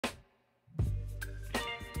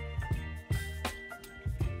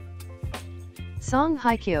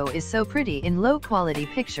Songhyekyo is so pretty in low-quality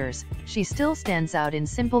pictures, she still stands out in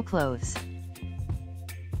simple clothes.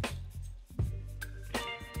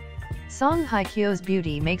 Songhyekyo's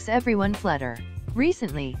beauty makes everyone flutter.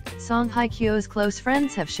 Recently, Songhyekyo's close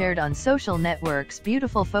friends have shared on social networks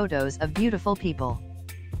beautiful photos of beautiful people.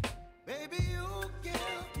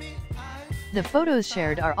 The photos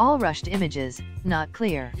shared are all rushed images, not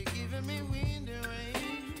clear.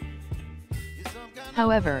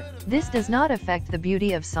 However, this does not affect the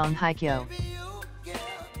beauty of Songhyekyo.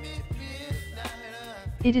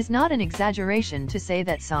 It is not an exaggeration to say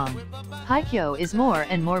that Songhyekyo is more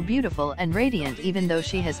and more beautiful and radiant even though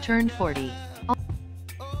she has turned 40.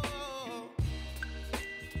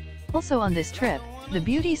 Also on this trip, the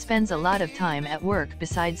beauty spends a lot of time at work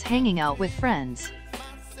besides hanging out with friends.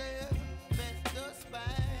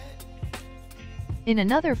 In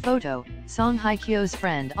another photo, Songhyekyo's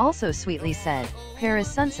friend also sweetly said, "Paris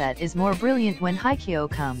sunset is more brilliant when Hye-kyo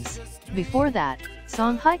comes." Before that,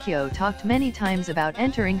 Songhyekyo talked many times about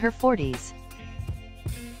entering her 40s.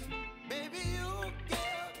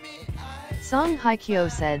 Songhyekyo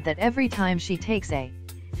said that every time she takes a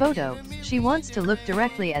photo, she wants to look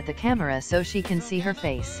directly at the camera so she can see her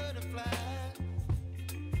face.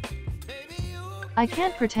 "I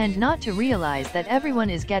can't pretend not to realize that everyone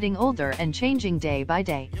is getting older and changing day by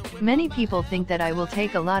day. Many people think that I will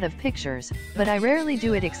take a lot of pictures, but I rarely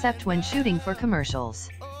do it except when shooting for commercials.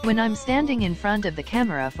 When I'm standing in front of the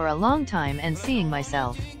camera for a long time and seeing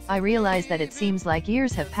myself, I realize that it seems like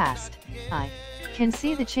years have passed. I can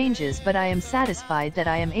see the changes, but I am satisfied that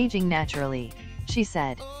I am aging naturally," she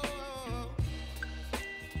said.